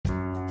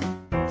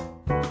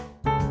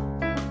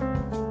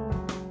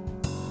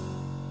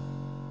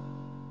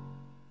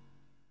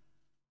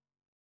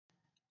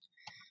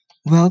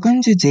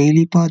Welcome to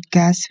Daily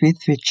Podcast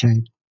with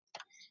Richard.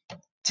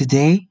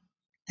 Today,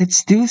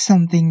 let's do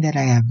something that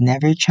I have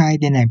never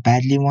tried and I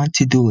badly want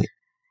to do it.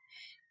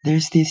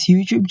 There's this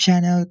YouTube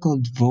channel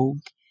called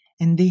Vogue,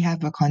 and they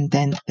have a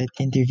content that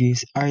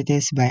interviews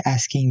artists by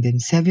asking them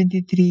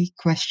 73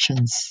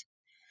 questions.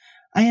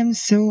 I am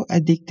so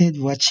addicted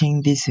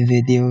watching these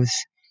videos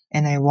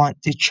and I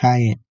want to try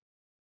it.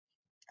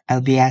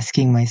 I'll be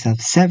asking myself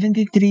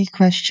 73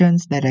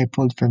 questions that I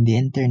pulled from the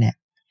internet.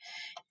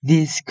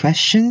 These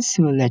questions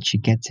will let you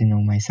get to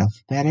know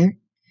myself better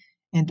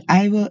and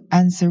I will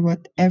answer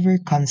whatever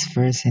comes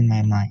first in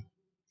my mind.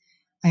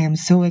 I am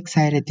so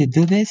excited to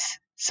do this,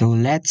 so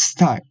let's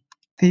start.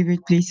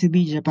 Favorite place to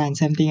be Japan,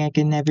 something I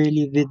can never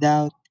live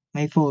without.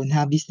 My phone,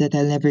 hobbies that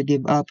I'll never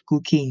give up,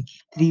 cooking.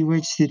 Three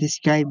words to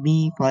describe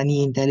me,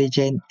 funny,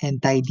 intelligent, and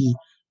tidy.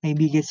 My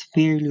biggest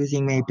fear,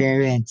 losing my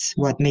parents.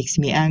 What makes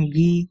me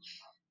angry?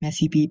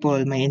 Messy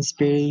people, my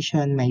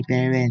inspiration, my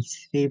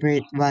parents.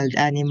 Favorite wild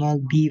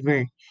animal,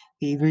 beaver.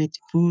 Favorite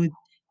food,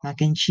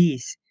 mac and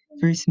cheese.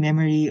 First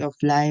memory of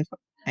life,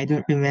 I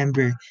don't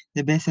remember.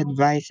 The best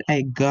advice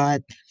I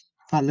got,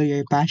 follow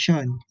your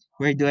passion.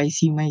 Where do I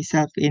see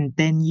myself in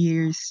 10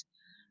 years?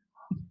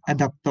 A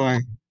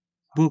doctor.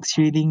 Books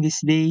reading these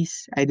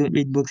days, I don't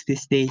read books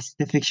these days.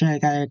 The fictional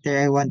character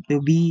I want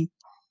to be,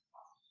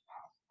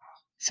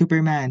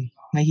 Superman.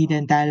 My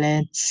hidden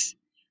talents,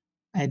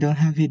 I don't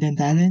have hidden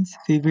talents.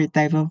 Favorite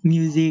type of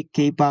music,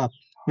 K-pop.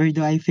 Where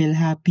do I feel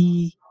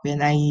happy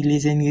when I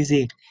listen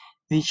music?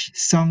 Which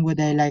song would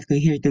I like to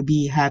hear to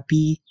be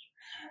happy?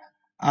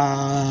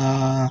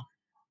 Uh,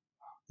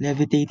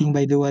 Levitating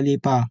by Dua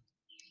Lipa.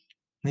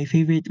 My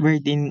favorite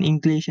word in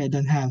English, I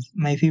don't have.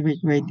 My favorite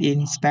word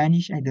in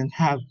Spanish, I don't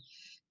have.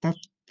 Top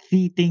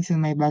three things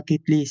on my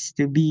bucket list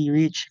to be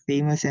rich,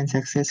 famous, and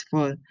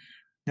successful.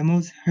 The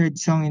most heard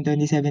song in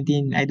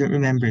 2017, I don't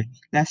remember.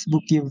 Last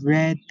book you've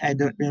read, I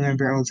don't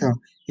remember also.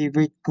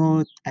 Favorite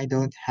quote, I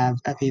don't have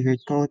a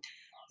favorite quote.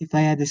 If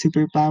I had a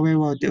superpower,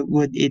 what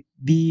would it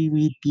be?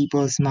 Read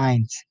people's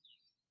minds.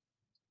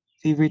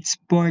 Favorite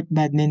sport,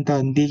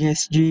 badminton.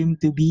 Biggest dream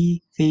to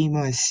be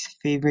famous.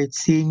 Favorite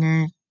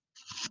singer,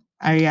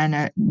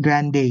 Ariana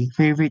Grande.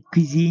 Favorite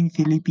cuisine,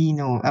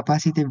 Filipino. A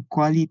positive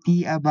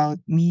quality about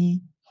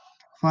me,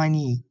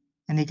 funny.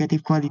 A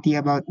negative quality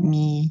about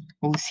me,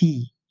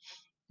 OC.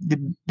 The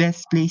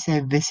best place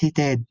I've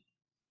visited,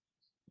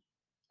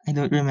 I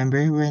don't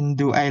remember. When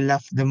do I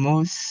laugh the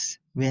most?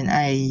 When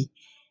I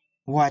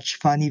watch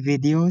funny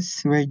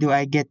videos. Where do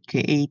I get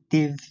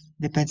creative?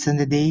 Depends on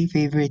the day.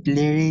 Favorite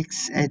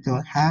lyrics, I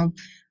don't have.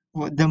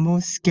 What the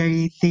most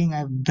scary thing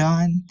I've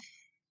done,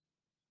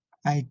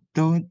 I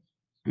don't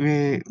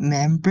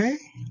remember.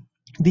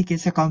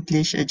 Biggest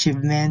accomplished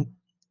achievement,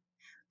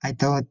 I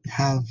don't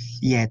have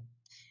yet.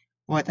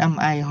 What am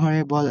I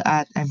horrible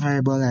at? I'm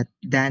horrible at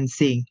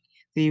dancing.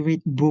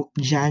 Favorite book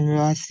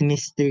genres,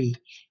 mystery.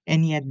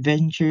 Any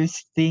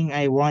adventurous thing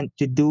I want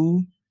to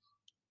do?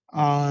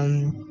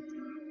 Um,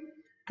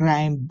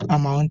 Climb a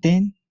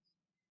mountain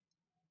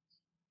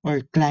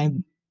or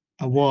climb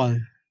a wall.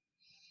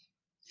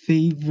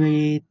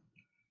 Favorite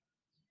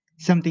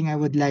something I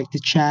would like to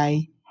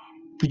try.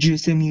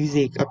 Producer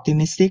music,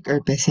 optimistic or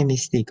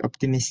pessimistic?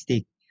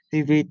 Optimistic.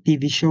 Favorite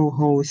TV show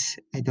host?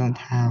 I don't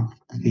have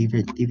a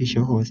favorite TV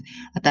show host.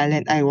 A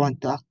talent I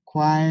want to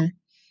acquire.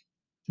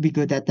 Be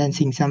good at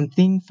dancing,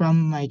 something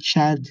from my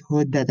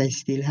childhood that I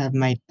still have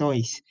my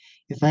toys.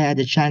 If I had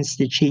a chance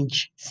to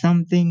change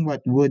something,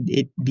 what would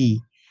it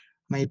be?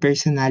 My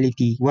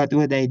personality. What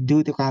would I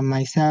do to calm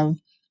myself?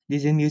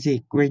 Listen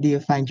music. Where do you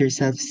find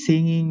yourself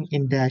singing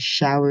in the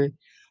shower?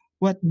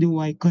 What do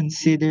I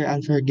consider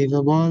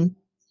unforgivable?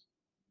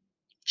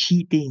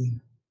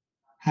 Cheating.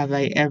 Have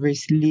I ever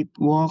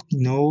sleepwalked?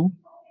 No.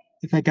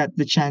 If I got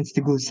the chance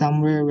to go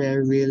somewhere,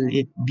 where will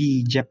it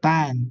be?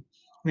 Japan.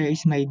 Where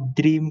is my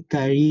dream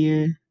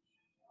career?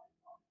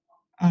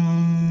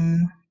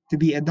 Uh, to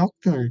be a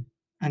doctor.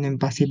 An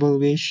impossible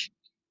wish.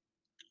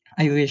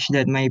 I wish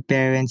that my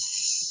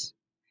parents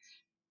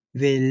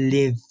will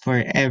live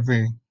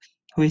forever.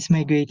 Who is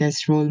my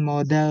greatest role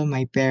model?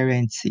 My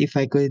parents. If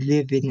I could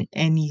live in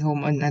any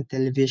home on a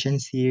television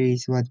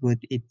series, what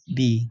would it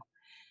be?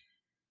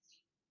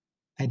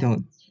 I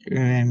don't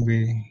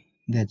remember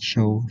that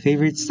show.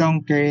 Favorite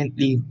song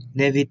currently,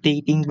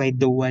 Levitating by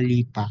Dua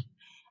Lipa.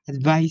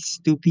 Advice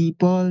to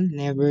people,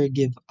 never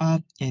give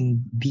up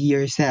and be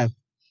yourself.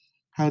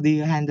 How do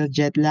you handle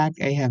jet lag?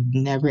 I have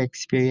never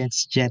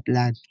experienced jet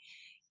lag.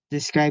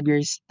 Describe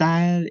your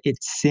style.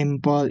 It's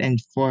simple and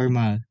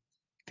formal.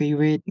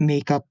 Favorite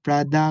makeup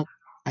product?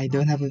 I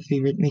don't have a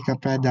favorite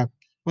makeup product.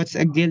 What's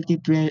a guilty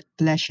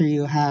pleasure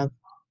you have?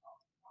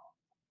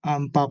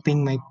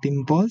 Popping my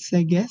pimples,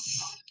 I guess.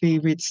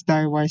 Favorite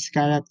Star Wars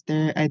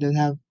character? I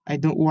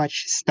don't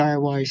watch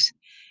Star Wars.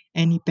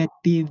 Any pet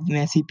peeve?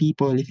 Messy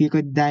people. If you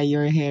could dye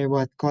your hair,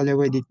 what color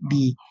would it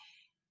be?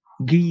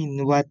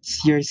 Green.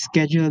 What's your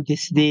schedule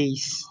these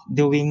days?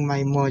 Doing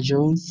my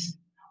modules?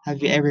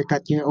 Have you ever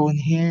cut your own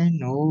hair?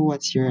 No.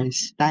 What's your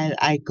style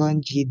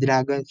icon? G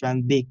Dragon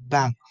from Big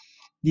Bang.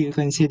 Do you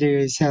consider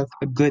yourself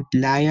a good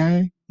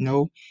liar?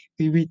 No.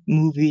 Favorite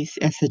movies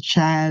as a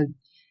child?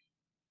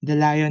 The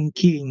Lion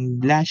King.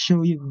 Last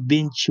show you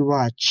binge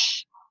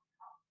watch?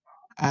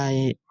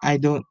 I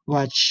don't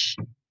watch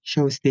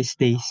shows these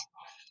days.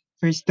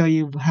 First toy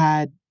you've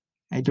had?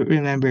 I don't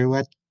remember.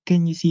 What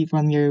can you see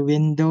from your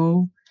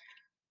window?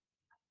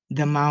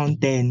 The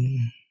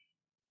mountain.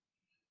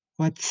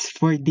 What's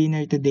for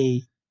dinner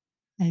today?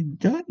 I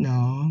don't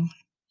know.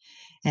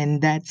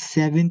 And that's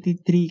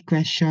 73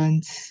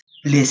 questions.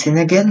 Listen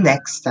again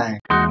next time.